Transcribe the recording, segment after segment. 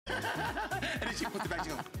And then she puts it back, she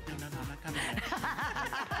goes, no, I'm not coming back.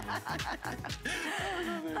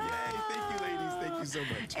 Yay, thank you, ladies. Thank you so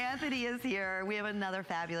much. Antthony is here. We have another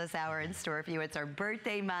fabulous hour in store for you. It's our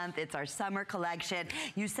birthday month. It's our summer collection.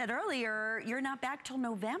 You said earlier you're not back till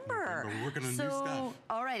November. We're working on new stuff.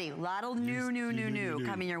 Alrighty, a lot of new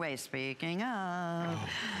coming your way. Speaking of,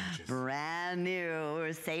 brand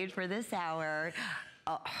new, saved for this hour.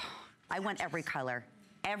 Oh, I want every color.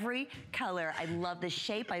 Every color. I love the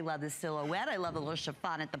shape. I love the silhouette. I love the little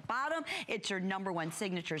chiffon at the bottom. It's your #1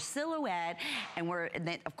 signature silhouette. And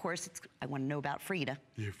then, of course, I want to know about Frida.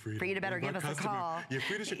 Yeah, Frida. Frida better give us a call. Yeah,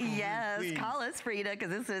 Frida should call Yes, call us, Frida,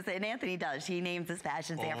 because this is, and Antthony does. He names his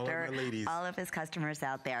fashions after all of his customers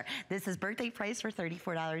out there. This is birthday price for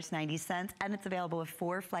 $34.90, and it's available with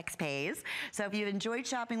 4 flex pays. So if you've enjoyed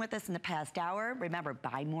shopping with us in the past hour, remember,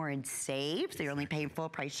 buy more and save. So you're only paying full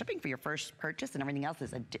price shipping for your first purchase, and everything else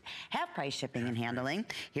is a half price shipping and handling.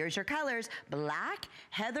 Here's your colors: black,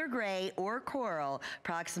 heather gray, or coral.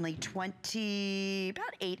 Approximately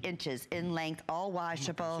about 8 inches in length, all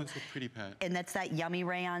washable. That's so pretty, Pat. And that's that yummy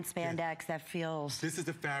rayon spandex that feels this is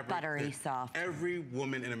the fabric buttery soft. Every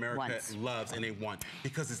woman in America loves and they want,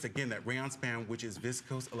 because it's, again, that rayon span, which is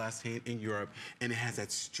viscose elastane in Europe, and it has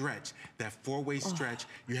that stretch, that 4-way stretch.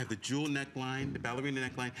 You have the jewel neckline, the ballerina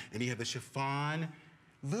neckline, and you have the chiffon.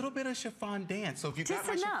 Little bit of chiffon dance. So if you got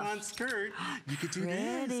my chiffon skirt, you could do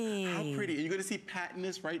this. How pretty. And you're gonna see Pat in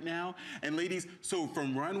this right now. And ladies, so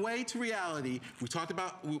from runway to reality, we talked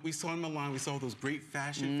about, we saw in Milan, we saw those great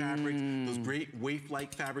fashion fabrics, those great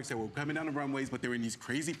waif-like fabrics that were coming down the runways, but they were in these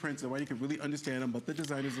crazy prints, nobody could really understand them, but the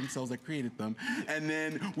designers themselves that created them. And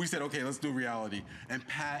then we said, okay, let's do reality. And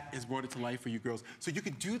Pat has brought it to life for you girls. So you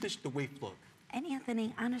could do this, the waif look. And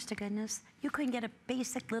Antthony, honest to goodness, you couldn't get a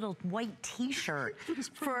basic little white T-shirt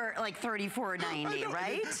for like $34.90,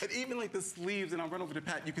 right? And even like the sleeves, and I'll run over to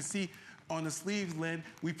Pat, you can see on the sleeves, Len,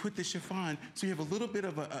 we put the chiffon, so you have a little bit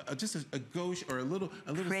of just a gauche or a little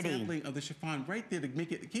sampling of the chiffon right there to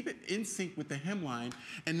make it, keep it in sync with the hemline.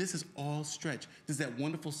 And this is all stretch. This is that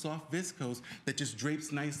wonderful soft viscose that just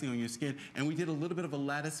drapes nicely on your skin. And we did a little bit of a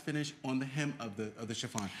lattice finish on the hem of the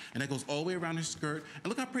chiffon, and that goes all the way around her skirt. And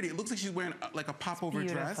look how pretty it looks. Like she's wearing like a pop-over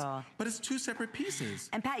dress, but it's 2 separate pieces.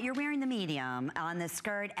 And Pat, you're wearing the medium on the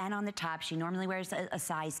skirt and on the top. She normally wears a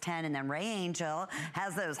size 10, and then Ray Angel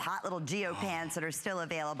has those hot little geo pants that are still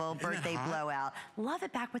available. Birthday blowout. Love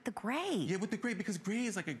it back with the gray. Yeah, with the gray, because gray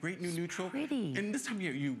is like a great new neutral. Pretty. And this time of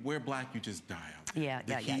year, you wear black, you just die out.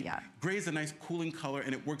 Yeah. Gray is a nice cooling color,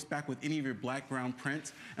 and it works back with any of your black brown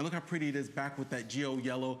prints. And look how pretty it is back with that geo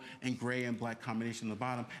yellow and gray and black combination on the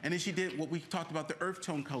bottom. And then she did what we talked about, the earth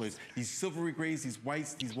tone colors. These silvery grays, these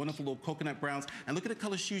whites, these wonderful little coconut browns. And look at the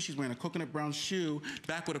color shoes she's wearing, a coconut brown shoe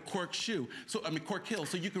back with a cork shoe. So, I mean, cork heel.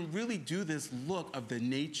 So you can really do this look of the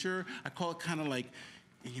nature. I call it kind of like,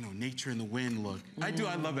 you know, nature in the wind look. I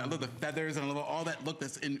love it. I love the feathers, and I love all that look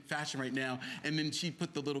that's in fashion right now. And then she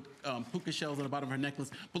put the little puka shells on the bottom of her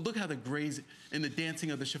necklace. But look how the grays and the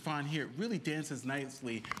dancing of the chiffon here really dances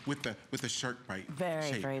nicely with the SharkBite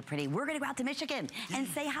shape. Very pretty. We're gonna go out to Michigan and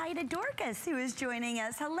say hi to Dorcas, who is joining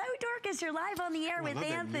us. Hello, Dorcas. You're live on the air with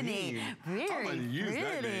Antthony. I'm gonna use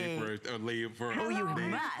that name for oh, you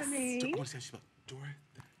must.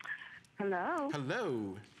 Hello.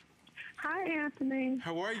 Hello. Hi, Antthony.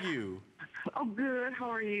 How are you? Oh, good.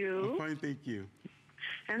 How are you? I'm fine, thank you.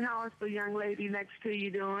 And how is the young lady next to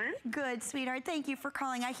you doing? Good, sweetheart. Thank you for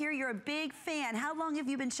calling. I hear you're a big fan. How long have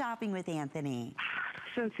you been shopping with Antthony?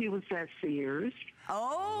 Since he was at Sears.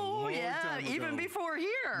 Oh, yeah. Even before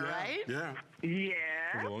here, right? Yeah.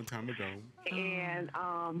 Yeah. A long time ago. And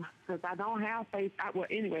because I don't have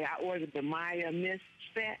anyway, I ordered the Maya Mist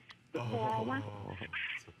set, the coral one.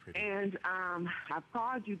 So pretty. And I've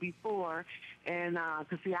called you before, and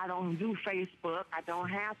because see, I don't do Facebook. I don't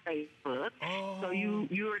have Facebook. So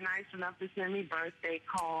you were nice enough to send me birthday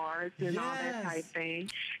cards and all that type thing,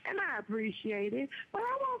 and I appreciate it. But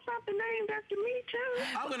I want something named after me too.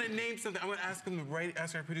 I'm gonna name something. I'm gonna ask him to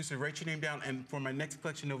ask our producer to write your name down, and for my next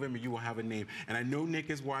collection in November, you will have a name. And I know Nick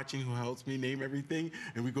is watching, who helps me name everything,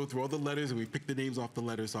 and we go through all the letters and we pick the names off the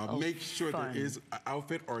letters. So I'll make sure there is an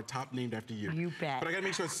outfit or a top named after you. You bet. But I gotta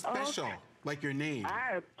make sure it's special, like your name.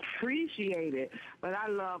 I appreciate it, but I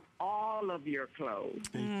love all of your clothes.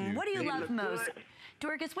 Thank you. What do you love most? Good.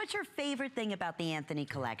 Dorcas, what's your favorite thing about the Antthony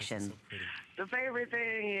collection? So pretty. The favorite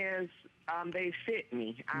thing is they fit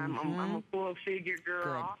me. I'm a full figure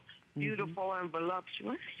girl. beautiful and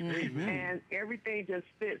voluptuous. And everything just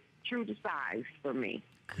fits true to size for me.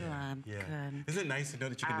 Good, good. Isn't it nice to know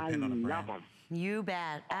that you can depend on a brand? I love them. You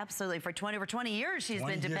bet, absolutely. For over 20 years, she's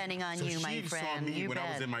been depending on you, my friend. She saw me when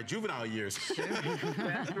I was in my juvenile years.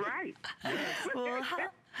 That's right. Well,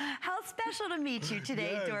 how special to meet you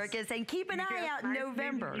today, Dorcas, and keep an eye out in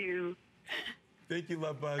November. Thank you. Thank you,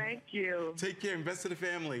 love bug. Thank you. Take care and best to the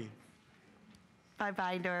family.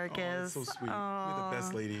 Bye-bye, Dorcas. Oh, that's so sweet. You're the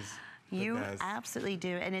best, ladies. You absolutely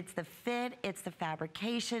do. And it's the fit, it's the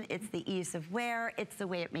fabrication, it's the ease of wear, it's the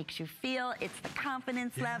way it makes you feel, it's the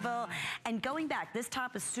confidence level. And going back, this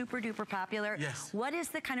top is super duper popular. Yes. What is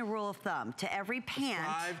the kind of rule of thumb? To every pant.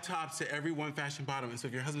 5 tops to every 1 fashion bottom. And so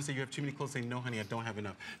if your husband says you have too many clothes, say, no, honey, I don't have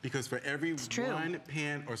enough. Because for every 1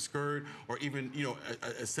 pant or skirt or even, you know,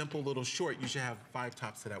 a simple little short, you should have 5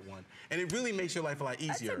 tops to that one. And it really makes your life a lot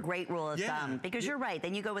easier. That's a great rule of thumb, because you're right.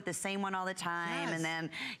 Then you go with the same one all the time, and then,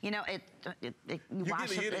 you know, you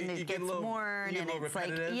wash it and it gets worn, and it's like,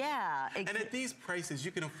 and at these prices, you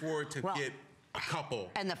can afford to get a couple.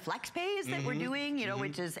 And the flex pays that we're doing, you know,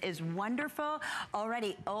 which is wonderful.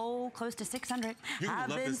 Already, close to 600 have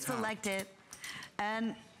been selected.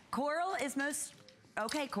 And coral is most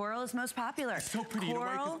popular. It's so pretty. Coral, you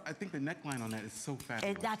know why? 'Cause I think the neckline on that is so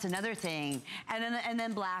fabulous. That's another thing. And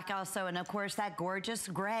then black also. And of course, that gorgeous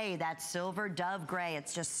gray, that silver dove gray.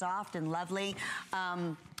 It's just soft and lovely.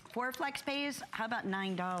 4 flex pays, how about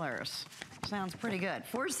 $9? Sounds pretty good.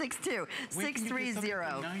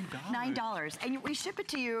 462-630. $9. And we ship it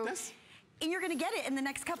to you. And you're going to get it in the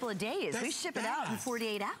next couple of days. We ship it out in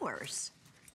 48 hours.